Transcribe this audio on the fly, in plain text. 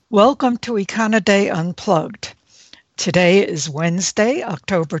Welcome to Econoday Unplugged. Today is Wednesday,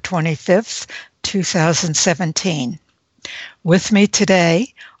 October 25th, 2017. With me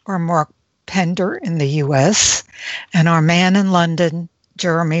today are Mark Pender in the U.S. and our man in London,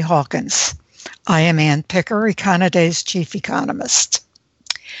 Jeremy Hawkins. I am Ann Picker, Econoday's chief economist.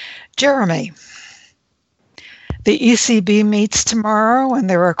 Jeremy, the ECB meets tomorrow, and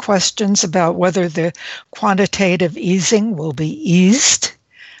there are questions about whether the quantitative easing will be eased.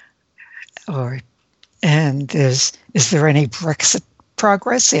 Is there any Brexit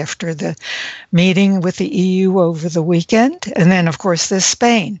progress after the meeting with the EU over the weekend? And then, of course, there's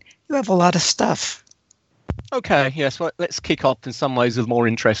Spain. You have a lot of stuff. Okay, yes, well, let's kick off in some ways with a more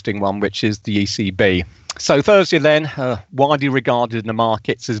interesting one, which is the ECB. So Thursday then, widely regarded in the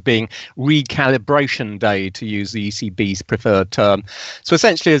markets as being recalibration day, to use the ECB's preferred term. So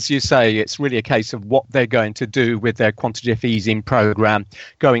essentially, as you say, it's really a case of what they're going to do with their quantitative easing programme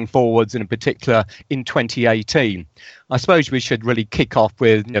going forwards, and in particular in 2018. I suppose we should really kick off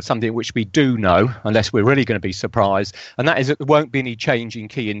with something which we do know, unless we're really going to be surprised, and that is that there won't be any change in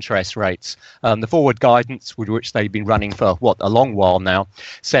key interest rates. The forward guidance, with which they've been running for a long while now,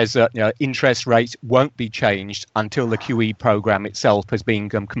 says that interest rates won't be changed until the QE programme itself has been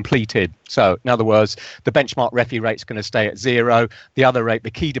completed. So, in other words, the benchmark refi rate is going to stay at zero, the other rate,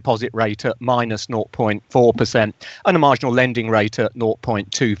 the key deposit rate at minus 0.4%, and the marginal lending rate at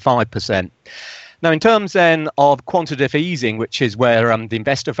 0.25%. Now, in terms then of quantitative easing, which is where the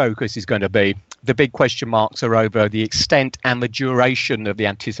investor focus is going to be, the big question marks are over the extent and the duration of the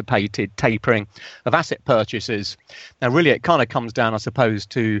anticipated tapering of asset purchases. Now, really, it kind of comes down, I suppose,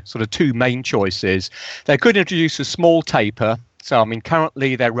 to sort of two main choices. They could introduce a small taper. So, I mean,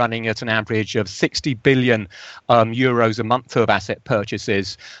 currently they're running at an average of 60 billion euros a month of asset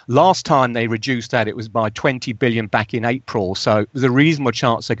purchases. Last time they reduced that, it was by 20 billion back in April. So there's a reasonable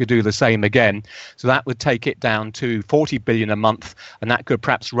chance they could do the same again. So that would take it down to 40 billion a month, and that could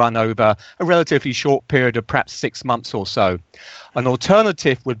perhaps run over a relatively short period of perhaps 6 months or so. An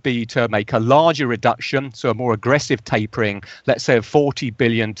alternative would be to make a larger reduction, so a more aggressive tapering, let's say of 40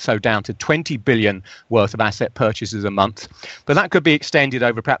 billion, so down to 20 billion worth of asset purchases a month. But that could be extended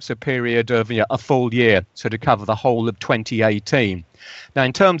over perhaps a period of a full year, so to cover the whole of 2018. Now,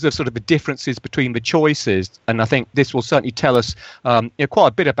 in terms of sort of the differences between the choices, and I think this will certainly tell us quite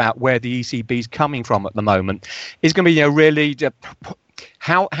a bit about where the ECB is coming from at the moment, is going to be really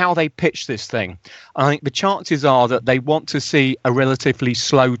how they pitch this thing. I think the chances are that they want to see a relatively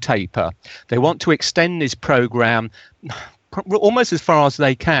slow taper. They want to extend this programme almost as far as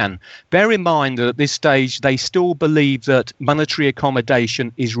they can. Bear in mind that at this stage, they still believe that monetary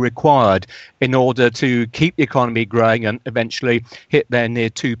accommodation is required in order to keep the economy growing and eventually hit their near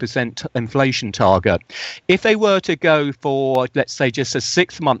 2% inflation target. If they were to go for, let's say, just a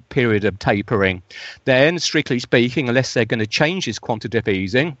 6-month period of tapering, then strictly speaking, unless they're going to change this quantitative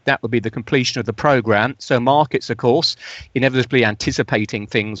easing, that would be the completion of the programme. So markets, of course, inevitably anticipating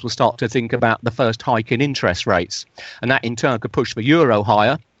things, will start to think about the first hike in interest rates. And that in turn could push the euro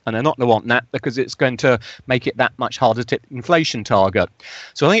higher, and they're not going to want that because it's going to make it that much harder to hit the inflation target.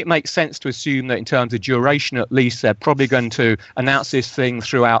 So I think it makes sense to assume that in terms of duration, at least, they're probably going to announce this thing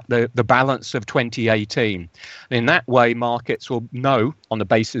throughout the balance of 2018. And in that way, markets will know, on the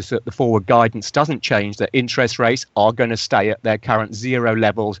basis that the forward guidance doesn't change, that interest rates are going to stay at their current zero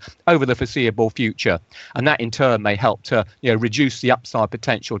levels over the foreseeable future. And that in turn may help to reduce the upside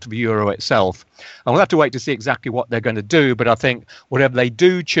potential to the euro itself. And we'll have to wait to see exactly what they're going to do. But I think whatever they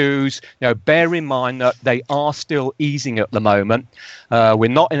do choose, bear in mind that they are still easing at the moment. We're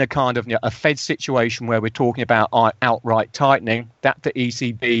not in a kind of a Fed situation where we're talking about outright tightening. That the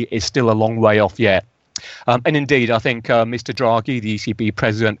ECB is still a long way off yet. And indeed, I think Mr. Draghi, the ECB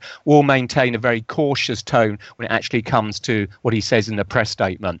president, will maintain a very cautious tone when it actually comes to what he says in the press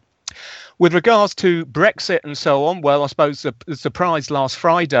statement. With regards to Brexit and so on, well, I suppose the surprise last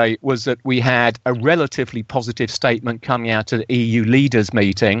Friday was that we had a relatively positive statement coming out of the EU leaders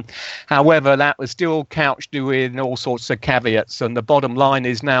meeting. However, that was still couched with all sorts of caveats. And the bottom line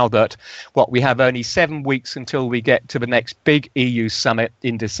is now that, we have only 7 weeks until we get to the next big EU summit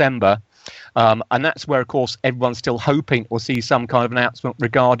in December. And that's where, of course, everyone's still hoping we'll see some kind of announcement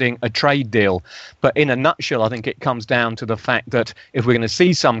regarding a trade deal. But in a nutshell, I think it comes down to the fact that if we're going to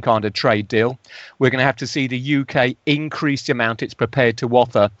see some kind of trade deal, we're going to have to see the UK increase the amount it's prepared to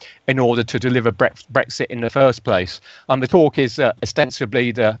offer in order to deliver Brexit in the first place. The talk is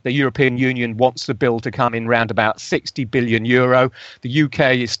ostensibly the European Union wants the bill to come in round about 60 billion euro. The UK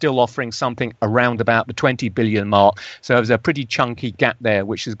is still offering something around about the 20 billion mark. So there's a pretty chunky gap there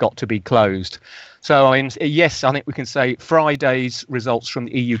which has got to be closed. closed. So, I mean, yes, I think we can say Friday's results from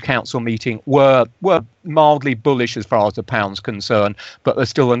the EU Council meeting were mildly bullish as far as the pound's concerned, but there's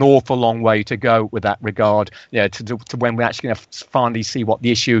still an awful long way to go with that regard, to when we're actually going to finally see what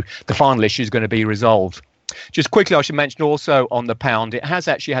the final issue is going to be resolved. Just quickly, I should mention also on the pound, it has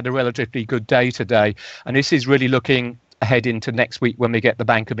actually had a relatively good day today, and this is really looking ahead into next week when we get the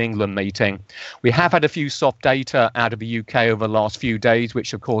Bank of England meeting. We have had a few soft data out of the UK over the last few days, which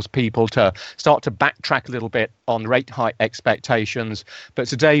have caused people to start to backtrack a little bit on rate hike expectations. But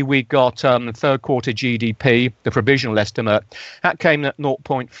today we got the third quarter GDP, the provisional estimate, that came at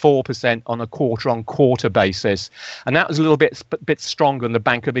 0.4% on a quarter-on-quarter basis. And that was a little bit stronger than the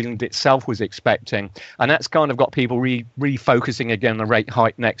Bank of England itself was expecting. And that's kind of got people refocusing again on the rate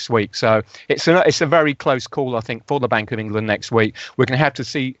hike next week. So it's a very close call, I think, for the Bank of England next week. We're going to have to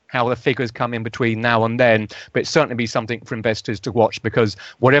see how the figures come in between now and then, but it's certainly be something for investors to watch, because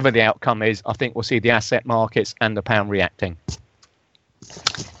whatever the outcome is, I think we'll see the asset markets and the pound reacting.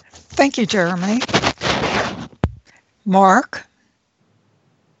 Thank you, Jeremy. Mark?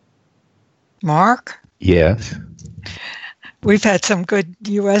 Yes. We've had some good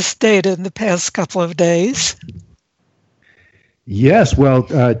U.S. data in the past couple of days. Yes. Well,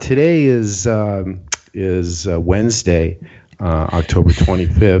 today is Wednesday, October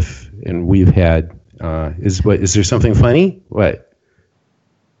 25th, and we've had. Is there something funny? What?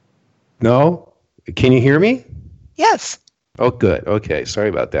 No? Can you hear me? Yes. Oh, good. Okay. Sorry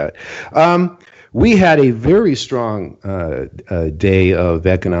about that. We had a very strong day of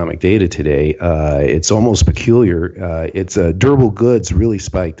economic data today. It's almost peculiar. It's durable goods really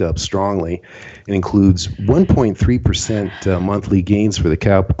spiked up strongly. It includes 1.3% monthly gains for the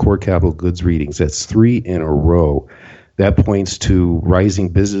core capital goods readings. That's 3 in a row. That points to rising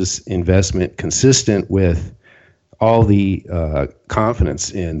business investment consistent with all the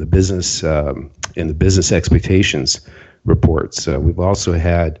confidence in the business expectations reports. We've also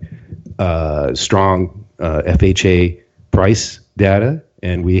had strong FHA price data,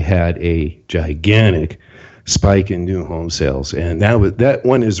 and we had a gigantic spike in new home sales, and that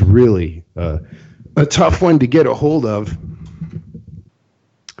one is really a tough one to get a hold of.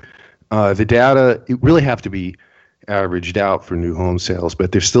 The data really have to be averaged out for new home sales,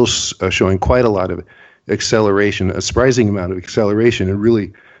 but they're still showing quite a lot of acceleration, a surprising amount of acceleration, and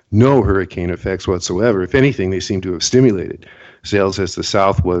really no hurricane effects whatsoever. If anything, they seem to have stimulated sales as the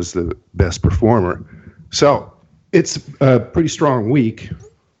South was the best performer. So it's a pretty strong week.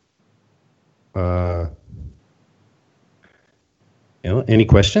 Any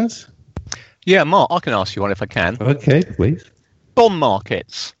questions? Yeah, Mark, I can ask you one if I can. Okay, please. Bond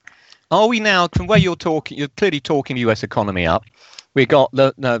markets. Are we now, from where you're clearly talking the US economy up? We got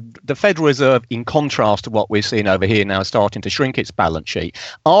the Federal Reserve, in contrast to what we're seeing over here now, starting to shrink its balance sheet.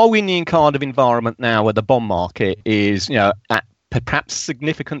 Are we in the kind of environment now where the bond market is, at perhaps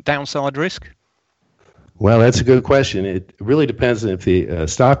significant downside risk? Well, that's a good question. It really depends on if the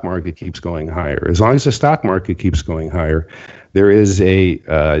stock market keeps going higher. As long as the stock market keeps going higher, there is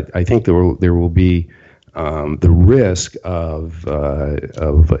I think there will be the risk of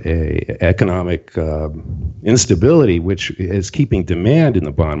a economic instability, which is keeping demand in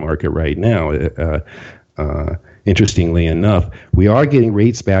the bond market right now. Interestingly enough, we are getting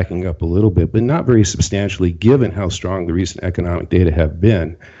rates backing up a little bit, but not very substantially, given how strong the recent economic data have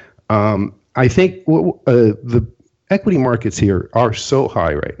been. I think the equity markets here are so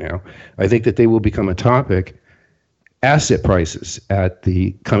high right now. I think that they will become a topic. Asset prices at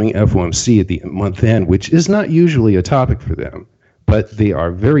the coming FOMC at the month end, which is not usually a topic for them, but they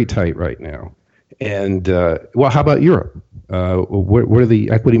are very tight right now. And how about Europe? What are the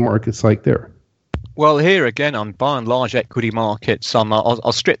equity markets like there? Well, here again, on by and large equity markets,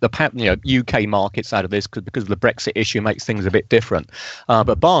 I'll strip the UK markets out of this because the Brexit issue makes things a bit different.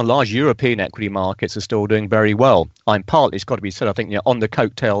 But by and large, European equity markets are still doing very well. Partly it's got to be said, I think, on the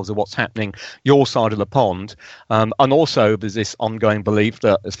coattails of what's happening your side of the pond. And also there's this ongoing belief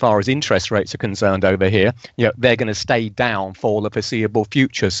that as far as interest rates are concerned over here, they're going to stay down for the foreseeable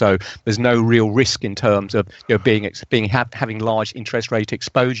future. So there's no real risk in terms of having large interest rate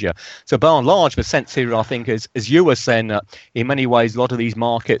exposure. So by and large, the sense here, I think, as you were saying, in many ways, a lot of these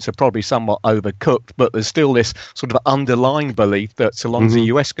markets are probably somewhat overcooked, but there's still this sort of underlying belief that so long as the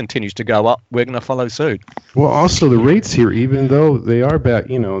US continues to go up, we're going to follow suit. Well, also the rates here, even though they are back,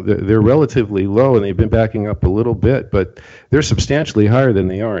 they're relatively low and they've been backing up a little bit, but they're substantially higher than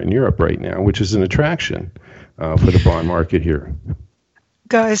they are in Europe right now, which is an attraction for the bond market here.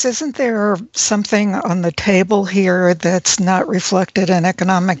 Guys, isn't there something on the table here that's not reflected in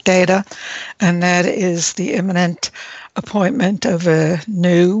economic data, and that is the imminent appointment of a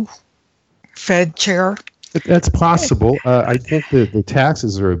new Fed chair? That's possible. I think that the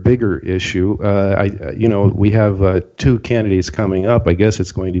taxes are a bigger issue. We have two candidates coming up. I guess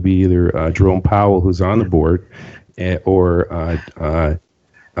it's going to be either Jerome Powell, who's on the board, or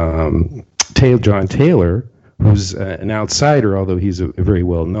John Taylor, who's an outsider, although he's very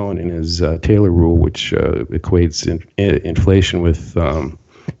well known in his Taylor rule, which equates inflation with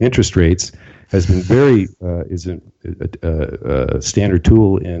interest rates, has been is a standard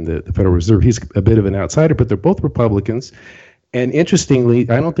tool in the Federal Reserve. He's a bit of an outsider, but they're both Republicans. And interestingly,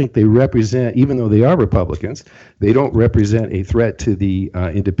 I don't think they represent, even though they are Republicans, they don't represent a threat to the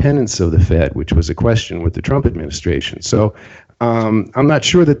independence of the Fed, which was a question with the Trump administration. So I'm not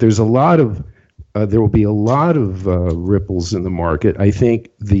sure that there will be a lot of ripples in the market. I think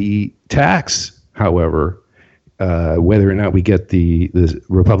the tax, however, whether or not we get the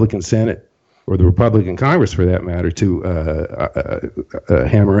Republican Senate or the Republican Congress, for that matter, to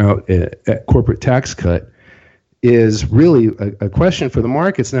hammer out a corporate tax cut, is really a question for the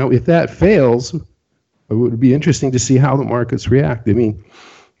markets. Now, if that fails, it would be interesting to see how the markets react. I mean,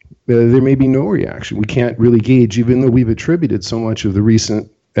 there may be no reaction. We can't really gauge, even though we've attributed so much of the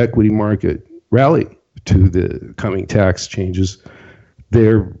recent equity market rally to the coming tax changes.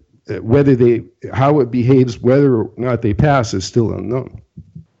 How it behaves, whether or not they pass, is still unknown.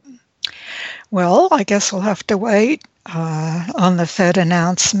 Well, I guess we'll have to wait on the Fed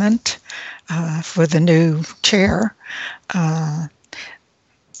announcement for the new chair.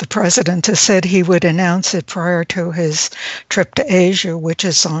 The president has said he would announce it prior to his trip to Asia, which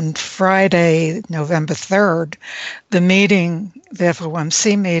is on Friday, November 3rd. The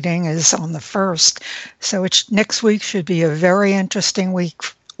FOMC meeting is on the 1st. So next week should be a very interesting week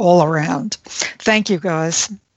all around. Thank you, guys.